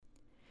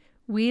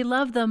We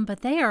love them,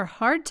 but they are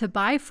hard to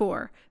buy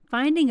for.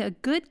 Finding a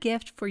good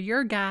gift for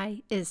your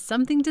guy is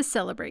something to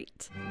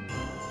celebrate.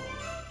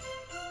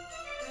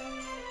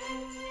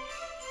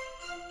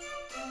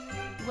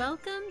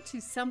 Welcome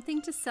to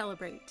Something to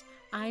Celebrate.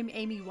 I'm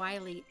Amy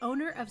Wiley,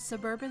 owner of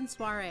Suburban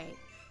Soiree.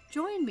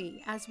 Join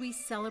me as we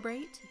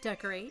celebrate,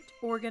 decorate,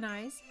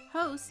 organize,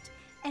 host,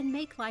 and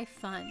make life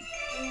fun.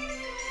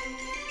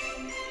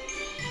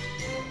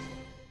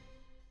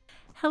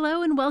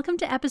 Hello and welcome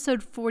to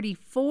episode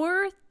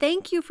 44.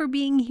 Thank you for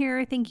being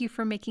here. Thank you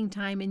for making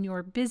time in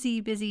your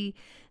busy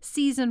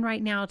season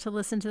right now to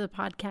listen to the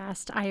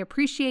podcast. I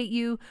appreciate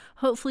you.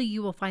 Hopefully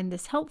you will find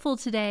this helpful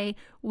today.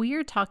 We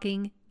are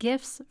talking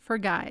gifts for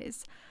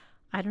guys.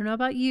 I don't know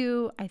about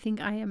you. I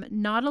think I am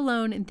not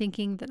alone in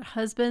thinking that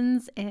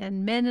husbands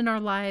and men in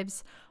our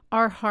lives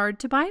are hard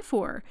to buy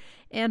for.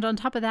 And on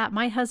top of that,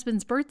 my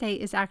husband's birthday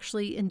is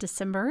actually in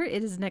December.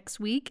 It is next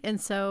week. And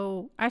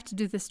so I have to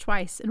do this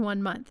twice in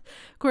 1 month.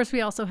 Of course,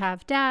 we also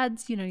have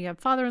dads, you have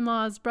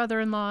father-in-laws,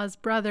 brother-in-laws,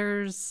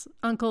 brothers,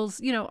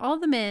 uncles, all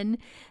the men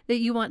that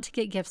you want to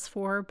get gifts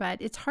for, but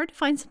it's hard to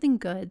find something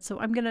good. So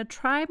I'm going to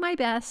try my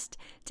best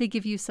to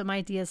give you some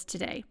ideas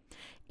today.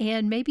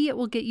 And maybe it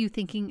will get you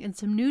thinking in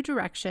some new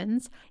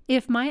directions.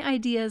 If my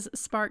ideas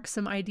spark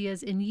some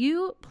ideas in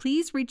you,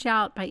 please reach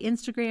out by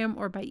Instagram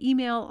or by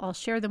email. I'll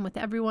share them with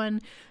everyone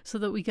so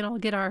that we can all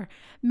get our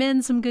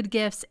men some good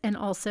gifts. And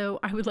also,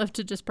 I would love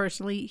to just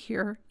personally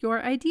hear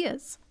your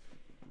ideas.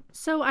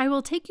 So I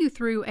will take you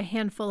through a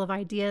handful of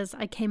ideas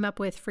I came up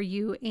with for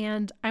you,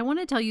 and I want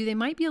to tell you they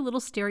might be a little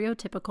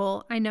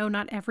stereotypical. I know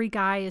not every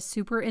guy is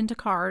super into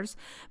cars,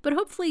 but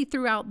hopefully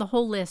throughout the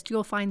whole list,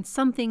 you'll find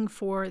something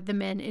for the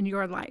men in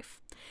your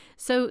life.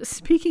 So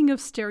speaking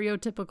of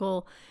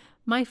stereotypical,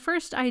 my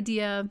first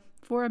idea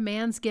for a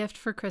man's gift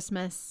for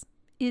Christmas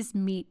is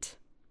meat.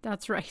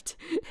 That's right.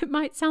 It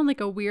might sound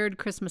like a weird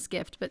Christmas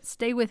gift, but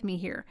stay with me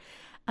here.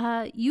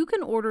 You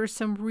can order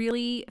some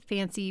really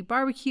fancy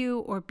barbecue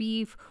or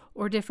beef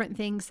or different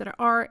things that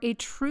are a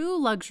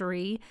true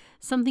luxury,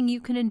 something you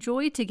can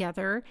enjoy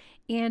together.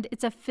 And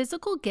it's a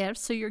physical gift,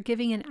 so you're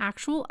giving an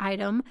actual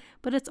item,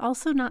 but it's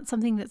also not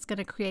something that's going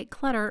to create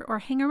clutter or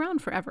hang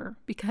around forever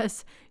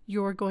because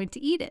you're going to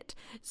eat it.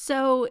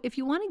 So if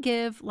you want to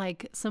give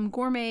like some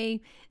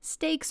gourmet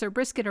steaks or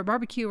brisket or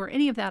barbecue or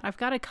any of that, I've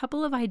got a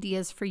couple of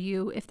ideas for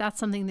you if that's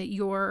something that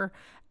your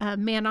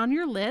man on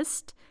your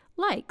list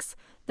likes.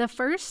 The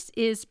first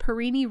is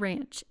Perini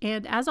Ranch,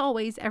 and as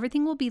always,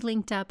 everything will be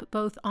linked up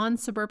both on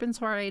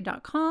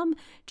suburbansoiree.com.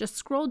 Just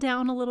scroll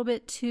down a little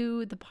bit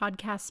to the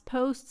podcast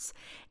posts,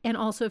 and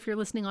also if you're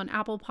listening on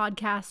Apple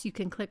Podcasts, you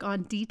can click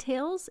on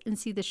details and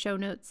see the show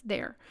notes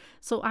there.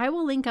 So I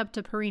will link up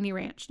to Perini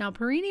Ranch. Now,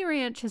 Perini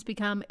Ranch has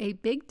become a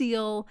big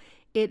deal.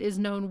 It is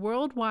known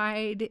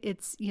worldwide.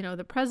 It's,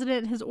 the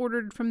president has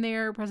ordered from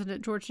there,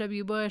 President George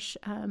W. Bush.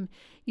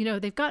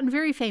 They've gotten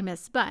very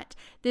famous, but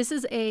this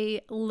is a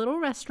little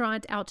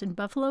restaurant out in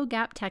Buffalo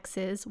Gap,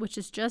 Texas, which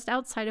is just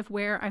outside of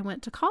where I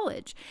went to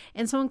college.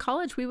 And so in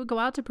college, we would go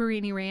out to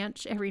Perini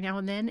Ranch every now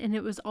and then, and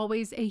it was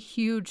always a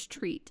huge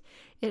treat.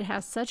 It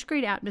has such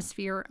great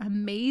atmosphere,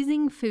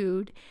 amazing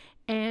food,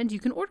 and you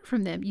can order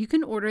from them. You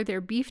can order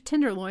their beef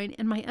tenderloin,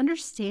 and my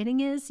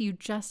understanding is you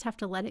just have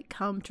to let it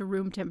come to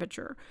room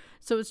temperature.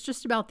 So it's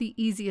just about the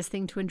easiest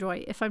thing to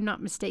enjoy, if I'm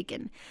not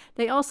mistaken.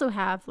 They also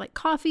have like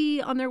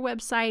coffee on their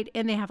website,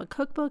 and they have a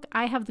cookbook.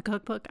 I have the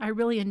cookbook. I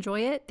really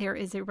enjoy it. There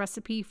is a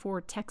recipe for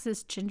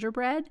Texas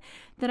gingerbread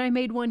that I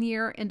made one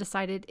year and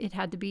decided it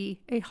had to be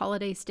a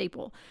holiday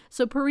staple.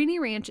 So Perini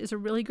Ranch is a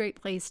really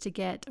great place to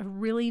get a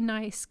really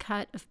nice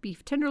cut of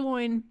beef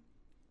tenderloin.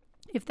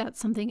 If that's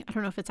something, I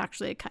don't know if it's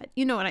actually a cut,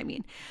 you know what I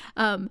mean.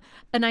 A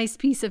nice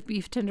piece of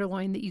beef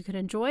tenderloin that you can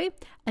enjoy.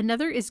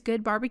 Another is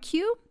Good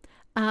Barbecue.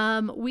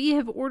 We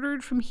have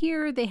ordered from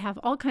here. They have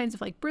all kinds of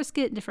like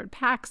brisket, different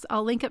packs.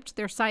 I'll link up to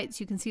their site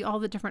so you can see all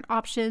the different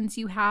options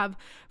you have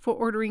for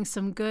ordering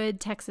some good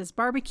Texas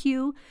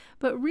barbecue.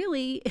 But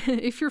really,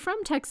 if you're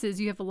from Texas,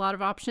 you have a lot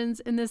of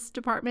options in this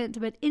department,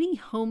 but any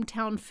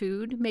hometown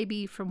food,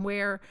 maybe from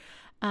where,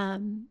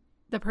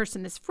 the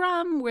person is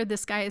from, where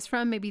this guy is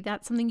from, maybe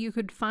that's something you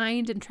could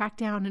find and track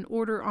down and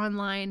order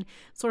online,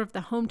 sort of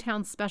the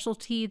hometown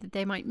specialty that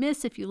they might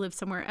miss if you live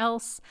somewhere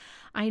else.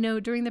 I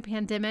know during the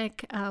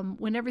pandemic,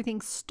 when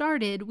everything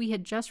started, we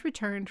had just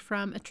returned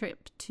from a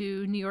trip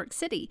to New York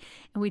City,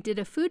 and we did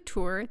a food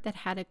tour that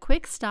had a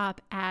quick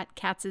stop at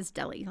Katz's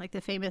Deli, like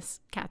the famous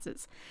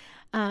Katz's.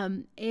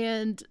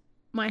 And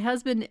my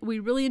husband, we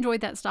really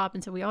enjoyed that stop,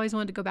 and so we always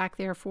wanted to go back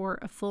there for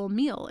a full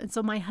meal. And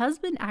so my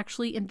husband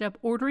actually ended up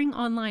ordering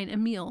online a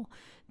meal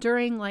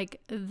during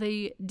like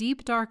the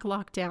deep dark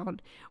lockdown,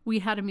 we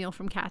had a meal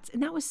from Katz,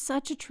 and that was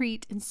such a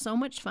treat and so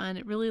much fun.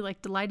 It really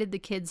like delighted the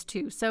kids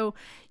too. So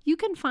you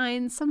can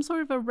find some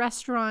sort of a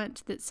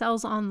restaurant that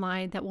sells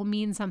online that will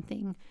mean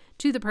something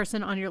to the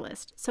person on your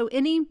list. So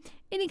any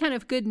kind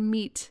of good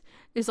meat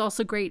is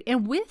also great.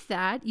 And with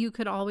that, you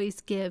could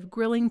always give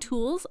grilling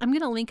tools. I'm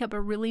going to link up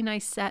a really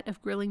nice set of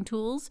grilling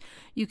tools.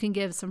 You can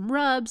give some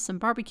rubs, some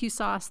barbecue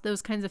sauce,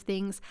 those kinds of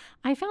things.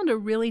 I found a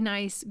really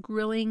nice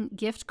grilling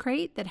gift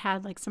crate that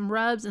had like some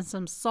rubs and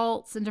some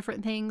salts and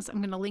different things. I'm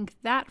going to link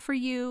that for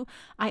you.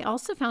 I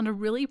also found a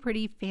really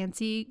pretty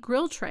fancy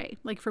grill tray,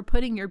 like for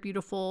putting your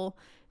beautiful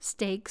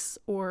steaks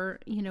or,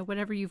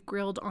 whatever you've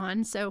grilled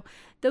on. So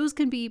those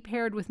can be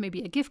paired with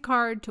maybe a gift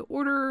card to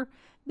order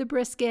the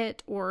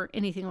brisket or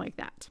anything like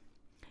that.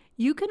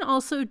 You can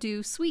also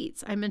do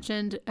sweets. I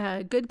mentioned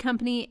Good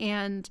Company,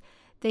 and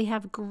they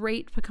have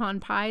great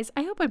pecan pies.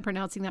 I hope I'm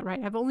pronouncing that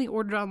right. I've only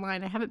ordered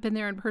online. I haven't been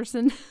there in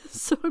person,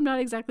 so I'm not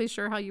exactly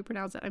sure how you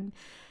pronounce it. I'm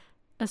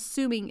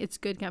assuming it's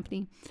Good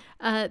Company.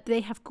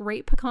 They have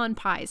great pecan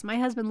pies. My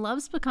husband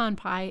loves pecan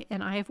pie,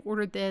 and I have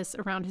ordered this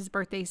around his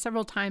birthday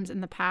several times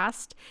in the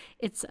past.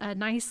 It's a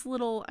nice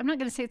little, I'm not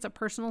going to say it's a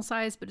personal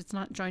size, but it's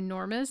not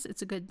ginormous.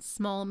 It's a good,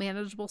 small,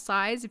 manageable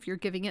size if you're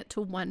giving it to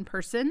one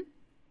person,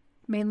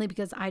 mainly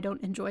because I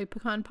don't enjoy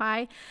pecan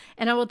pie.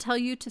 And I will tell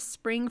you to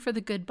spring for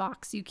the good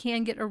box. You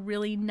can get a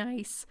really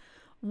nice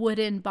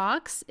wooden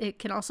box. It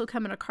can also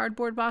come in a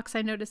cardboard box.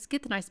 I noticed,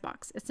 get the nice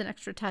box. It's an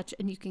extra touch,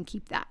 and you can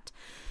keep that.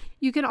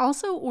 You can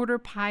also order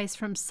pies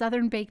from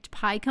Southern Baked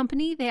Pie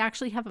Company. They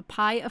actually have a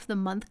Pie of the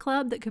Month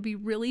club that could be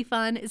really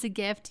fun as a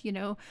gift,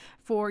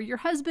 for your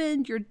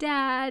husband, your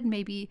dad,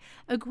 maybe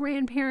a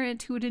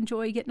grandparent who would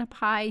enjoy getting a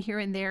pie here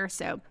and there.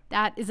 So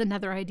that is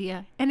another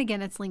idea. And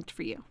again, it's linked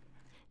for you.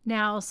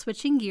 Now,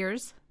 switching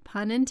gears,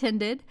 pun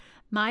intended,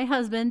 my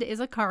husband is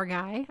a car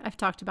guy. I've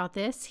talked about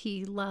this.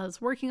 He loves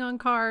working on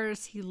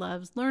cars. He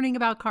loves learning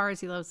about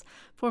cars. He loves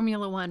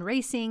Formula One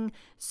racing.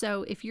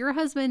 So if your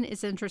husband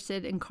is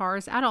interested in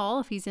cars at all,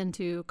 if he's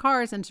into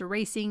cars, into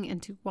racing,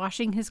 into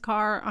washing his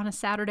car on a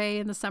Saturday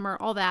in the summer,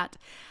 all that,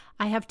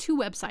 I have 2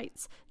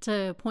 websites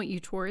to point you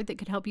toward that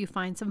could help you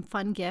find some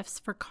fun gifts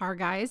for car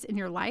guys in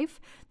your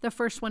life. The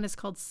first one is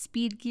called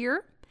Speed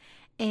Gear.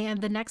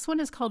 And the next one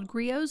is called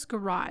Griot's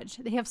Garage.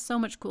 They have so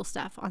much cool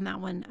stuff on that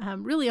one,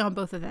 really on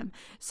both of them.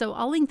 So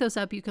I'll link those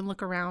up. You can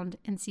look around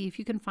and see if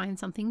you can find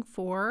something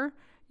for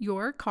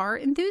your car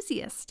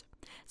enthusiast.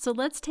 So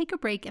let's take a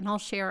break and I'll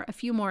share a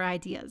few more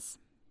ideas.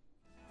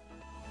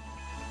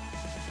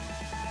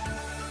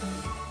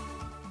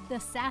 The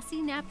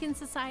Sassy Napkin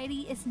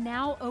Society is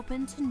now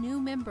open to new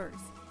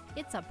members.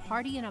 It's a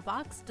party in a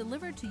box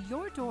delivered to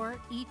your door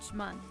each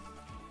month.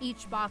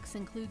 Each box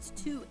includes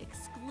 2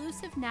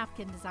 exclusive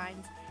napkin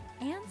designs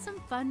and some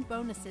fun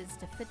bonuses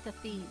to fit the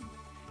theme.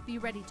 Be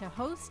ready to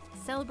host,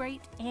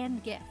 celebrate,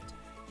 and gift.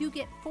 You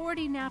get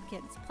 40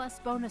 napkins plus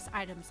bonus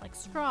items like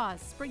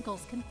straws,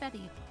 sprinkles,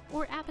 confetti,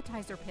 or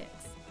appetizer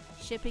picks.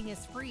 Shipping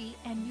is free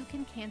and you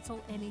can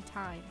cancel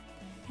anytime.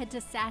 Head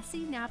to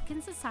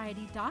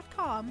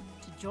sassynapkinsociety.com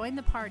to join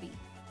the party.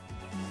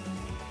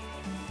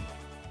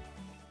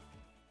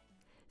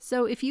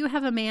 So if you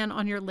have a man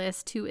on your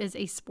list who is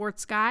a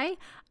sports guy,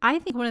 I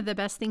think one of the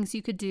best things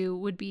you could do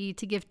would be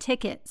to give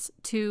tickets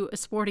to a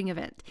sporting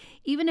event.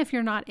 Even if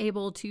you're not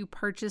able to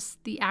purchase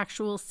the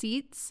actual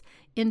seats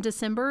in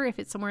December, if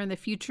it's somewhere in the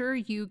future,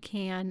 you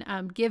can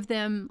give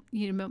them,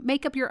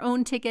 make up your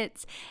own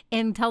tickets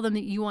and tell them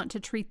that you want to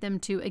treat them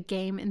to a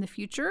game in the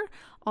future.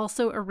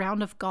 Also, a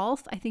round of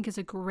golf, I think, is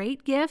a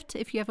great gift.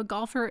 If you have a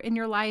golfer in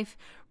your life,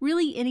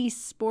 really any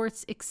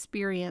sports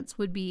experience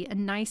would be a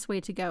nice way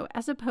to go,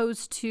 as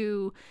opposed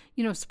to,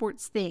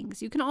 sports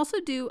things. You can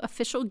also do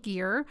official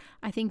gear.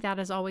 I think that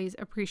is always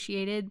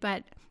appreciated,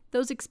 but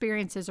those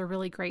experiences are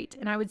really great.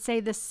 And I would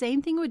say the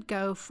same thing would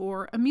go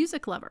for a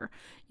music lover.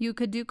 You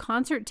could do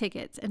concert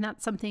tickets, and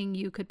that's something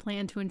you could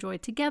plan to enjoy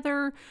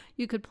together.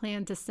 You could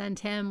plan to send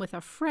him with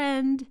a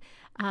friend.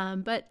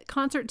 But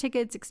concert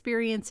tickets,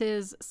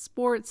 experiences,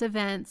 sports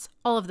events,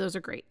 all of those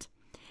are great.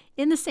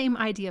 In the same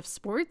idea of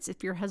sports,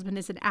 if your husband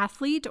is an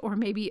athlete or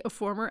maybe a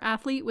former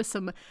athlete with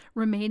some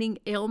remaining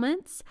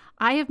ailments,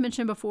 I have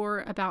mentioned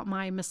before about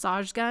my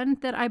massage gun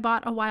that I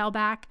bought a while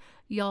back.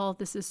 Y'all,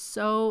 this is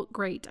so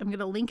great. I'm going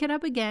to link it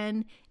up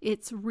again.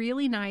 It's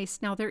really nice.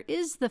 Now, there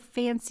is the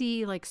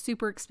fancy,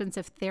 super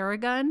expensive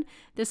Theragun.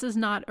 This is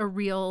not a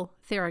real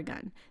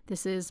Theragun.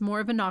 This is more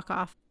of a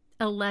knockoff,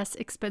 a less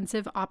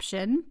expensive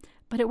option,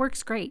 but it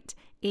works great.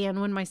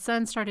 And when my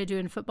son started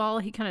doing football,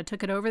 he kind of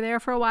took it over there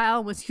for a while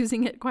and was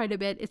using it quite a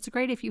bit. It's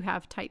great if you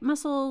have tight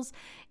muscles,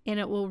 and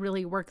it will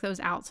really work those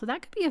out. So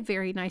that could be a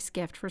very nice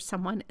gift for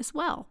someone as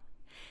well.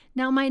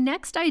 Now, my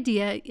next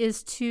idea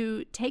is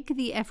to take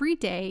the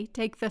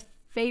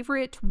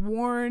favorite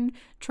worn,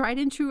 tried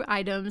and true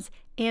items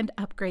and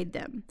upgrade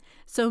them.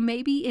 So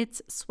maybe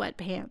it's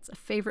sweatpants, a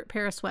favorite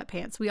pair of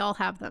sweatpants. We all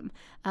have them.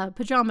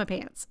 Pajama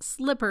pants,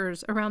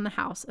 slippers around the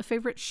house, a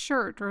favorite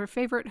shirt or a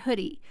favorite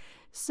hoodie.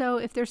 So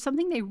if there's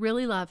something they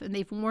really love and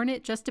they've worn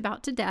it just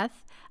about to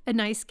death, a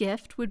nice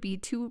gift would be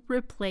to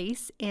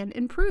replace and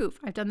improve.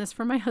 I've done this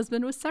for my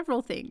husband with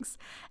several things.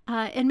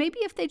 And maybe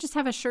if they just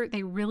have a shirt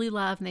they really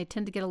love and they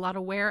tend to get a lot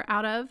of wear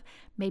out of,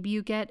 maybe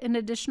you get an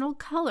additional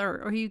color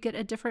or you get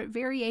a different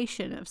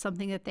variation of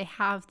something that they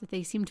have that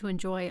they seem to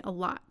enjoy a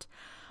lot.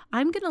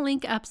 I'm going to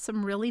link up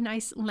some really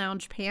nice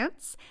lounge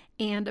pants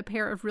and a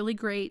pair of really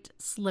great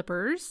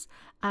slippers.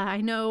 I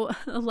know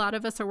a lot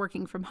of us are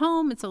working from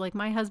home. And so like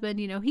my husband,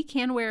 he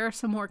can wear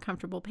some more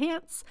comfortable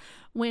pants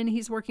when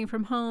he's working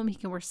from home. He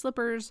can wear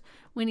slippers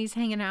when he's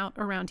hanging out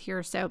around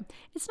here. So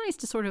it's nice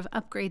to sort of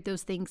upgrade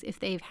those things if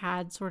they've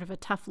had sort of a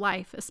tough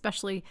life,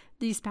 especially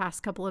these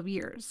past couple of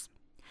years.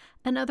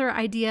 Another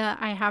idea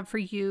I have for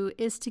you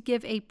is to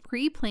give a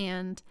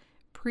pre-planned,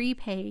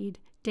 prepaid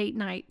date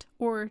night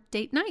or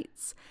date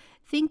nights.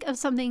 Think of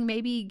something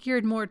maybe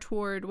geared more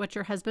toward what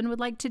your husband would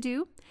like to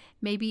do.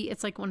 Maybe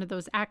it's like one of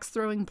those axe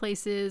throwing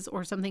places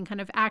or something kind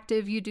of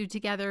active you do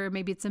together.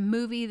 Maybe it's a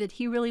movie that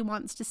he really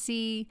wants to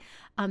see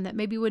that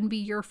maybe wouldn't be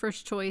your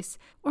first choice.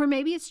 Or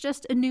maybe it's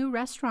just a new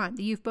restaurant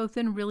that you've both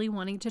been really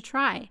wanting to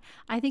try.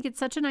 I think it's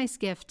such a nice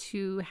gift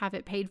to have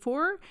it paid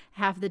for,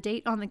 have the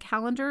date on the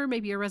calendar,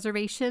 maybe a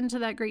reservation to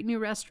that great new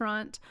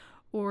restaurant,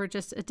 or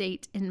just a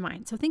date in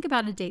mind. So think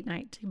about a date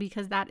night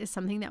because that is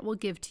something that will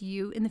give to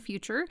you in the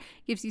future,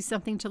 gives you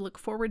something to look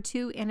forward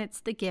to, and it's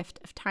the gift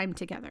of time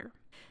together.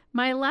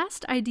 My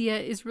last idea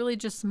is really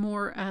just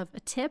more of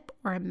a tip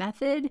or a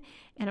method.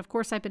 And of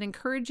course, I've been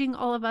encouraging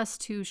all of us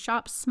to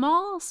shop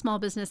small. Small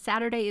Business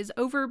Saturday is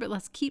over, but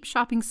let's keep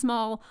shopping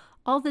small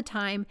all the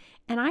time.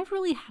 And I've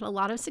really had a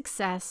lot of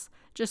success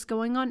just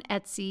going on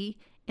Etsy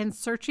and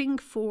searching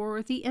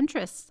for the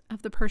interests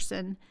of the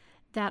person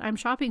that I'm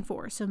shopping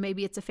for. So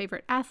maybe it's a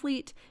favorite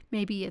athlete,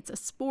 maybe it's a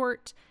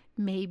sport,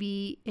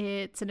 maybe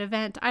it's an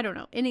event, I don't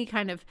know,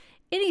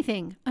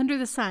 anything under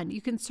the sun. You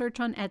can search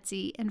on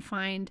Etsy and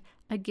find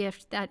a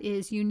gift that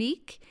is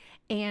unique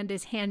and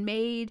is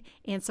handmade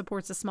and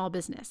supports a small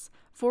business.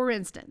 For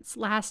instance,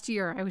 last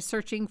year I was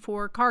searching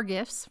for car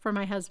gifts for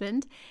my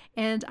husband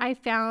and I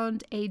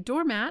found a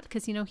doormat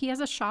because, he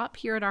has a shop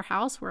here at our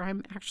house where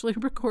I'm actually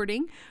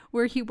recording,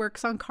 where he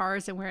works on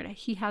cars and where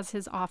he has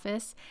his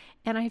office.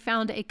 And I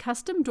found a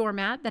custom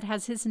doormat that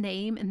has his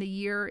name and the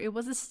year it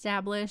was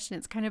established, and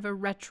it's kind of a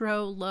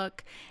retro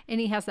look. And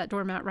he has that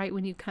doormat right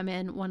when you come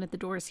in one of the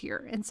doors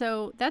here. And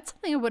so that's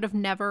something I would have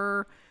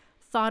never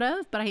thought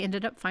of, but I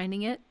ended up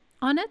finding it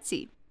on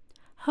Etsy.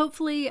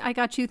 Hopefully I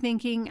got you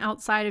thinking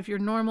outside of your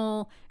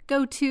normal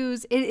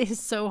go-tos. It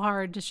is so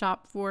hard to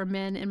shop for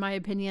men, in my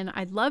opinion.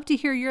 I'd love to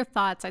hear your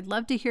thoughts. I'd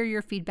love to hear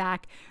your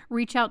feedback.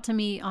 Reach out to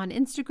me on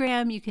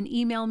Instagram. You can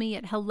email me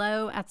at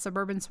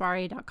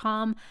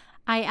hello@suburbansoiree.com.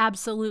 I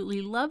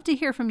absolutely love to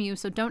hear from you,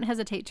 so don't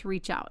hesitate to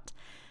reach out.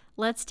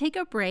 Let's take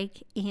a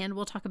break and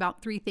we'll talk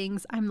about 3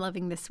 things I'm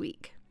loving this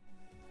week.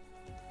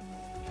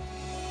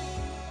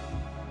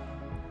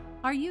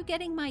 Are you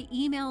getting my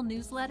email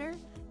newsletter?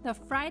 The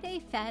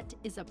Friday Fete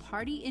is a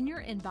party in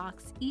your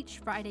inbox each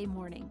Friday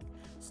morning.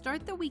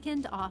 Start the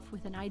weekend off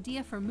with an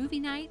idea for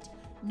movie night,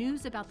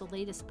 news about the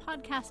latest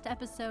podcast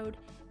episode,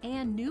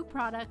 and new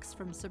products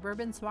from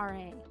Suburban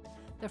Soiree.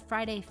 The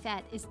Friday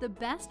Fete is the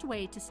best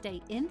way to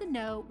stay in the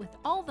know with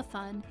all the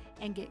fun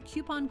and get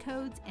coupon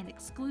codes and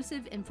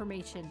exclusive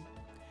information.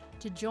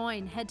 To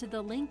join, head to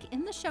the link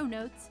in the show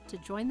notes to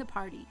join the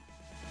party.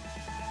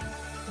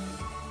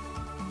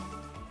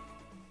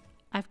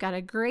 I've got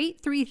a great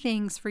 3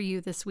 things for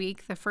you this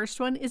week. The first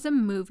one is a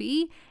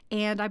movie,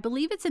 and I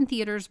believe it's in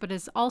theaters, but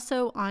it's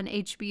also on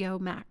HBO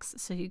Max.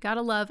 So you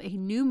gotta love a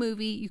new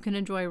movie you can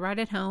enjoy right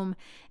at home,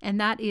 and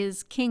that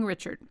is King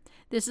Richard.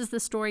 This is the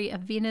story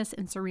of Venus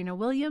and Serena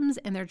Williams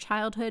and their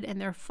childhood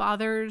and their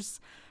father's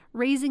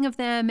raising of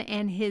them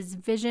and his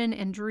vision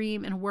and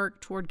dream and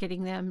work toward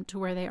getting them to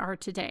where they are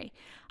today.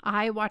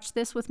 I watched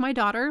this with my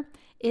daughter.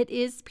 It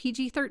is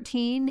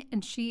PG-13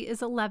 and she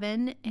is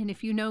 11. And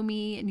if you know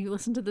me and you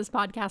listen to this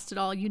podcast at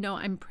all, you know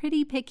I'm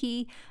pretty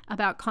picky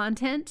about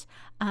content.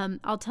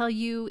 I'll tell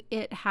you,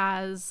 it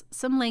has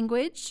some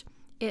language.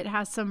 It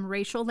has some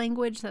racial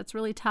language that's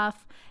really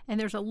tough. And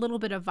there's a little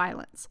bit of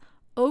violence.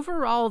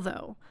 Overall,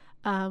 though,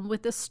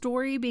 with the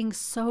story being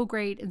so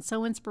great and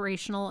so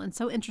inspirational and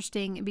so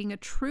interesting and being a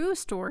true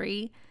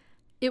story,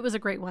 it was a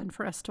great one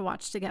for us to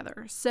watch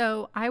together.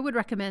 So I would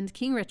recommend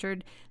King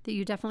Richard, that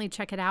you definitely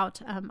check it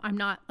out. I'm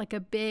not like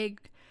a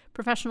big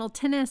professional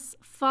tennis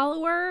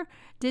follower,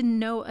 didn't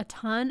know a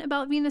ton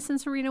about Venus and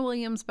Serena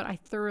Williams, but I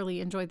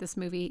thoroughly enjoyed this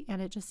movie, and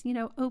it just,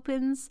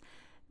 opens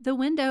the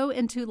window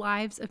into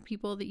lives of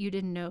people that you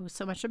didn't know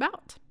so much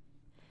about.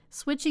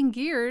 Switching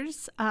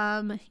gears,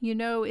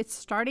 it's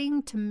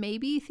starting to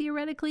maybe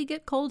theoretically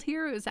get cold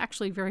here. It was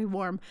actually very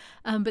warm.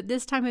 But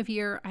this time of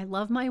year, I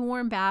love my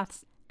warm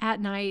baths at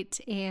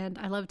night, and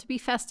I love to be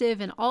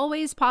festive and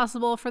always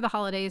possible for the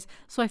holidays.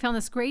 So I found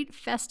this great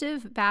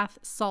festive bath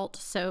salt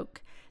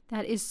soak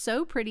that is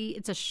so pretty.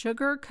 It's a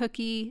sugar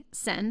cookie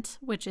scent,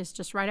 which is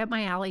just right up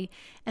my alley.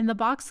 And the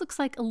box looks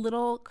like a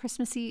little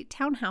Christmassy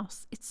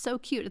townhouse. It's so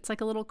cute. It's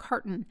like a little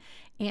carton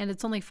and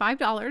it's only $5. I'm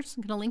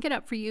going to link it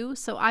up for you.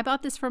 So I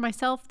bought this for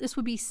myself. This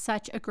would be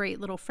such a great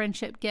little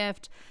friendship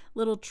gift,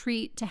 little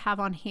treat to have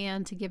on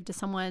hand to give to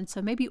someone. So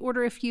maybe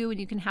order a few and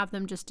you can have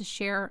them just to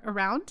share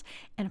around.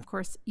 And of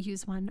course,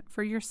 use one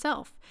for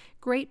yourself.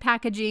 Great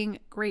packaging,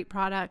 great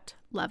product.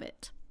 Love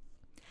it.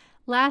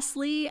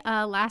 Lastly,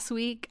 last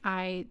week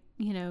I,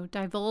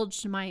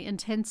 divulged my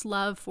intense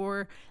love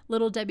for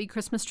Little Debbie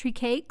Christmas tree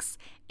cakes,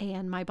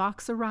 and my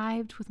box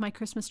arrived with my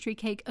Christmas tree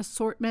cake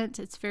assortment.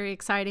 It's very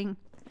exciting.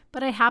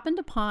 But I happened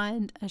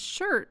upon a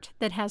shirt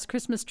that has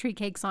Christmas tree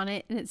cakes on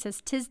it, and it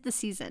says "'Tis the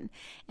Season."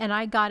 And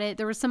I got it.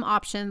 There were some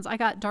options. I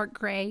got dark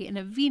gray and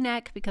a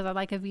V-neck because I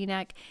like a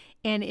V-neck,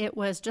 and it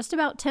was just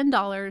about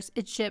 $10.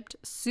 It shipped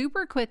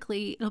super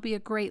quickly. It'll be a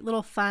great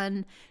little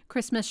fun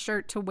Christmas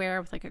shirt to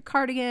wear with like a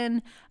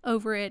cardigan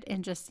over it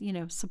and just,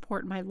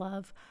 support my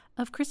love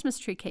of Christmas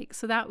tree cake.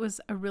 So that was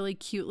a really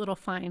cute little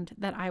find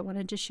that I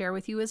wanted to share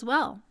with you as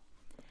well.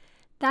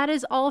 That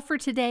is all for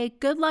today.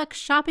 Good luck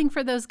shopping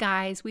for those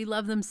guys. We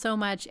love them so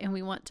much and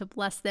we want to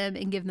bless them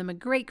and give them a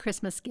great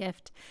Christmas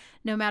gift.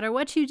 No matter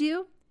what you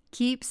do,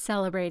 keep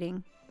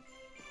celebrating.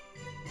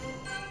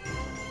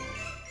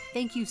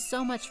 Thank you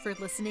so much for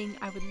listening.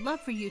 I would love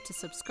for you to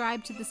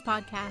subscribe to this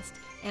podcast,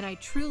 and I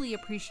truly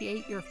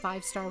appreciate your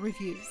 5-star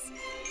reviews.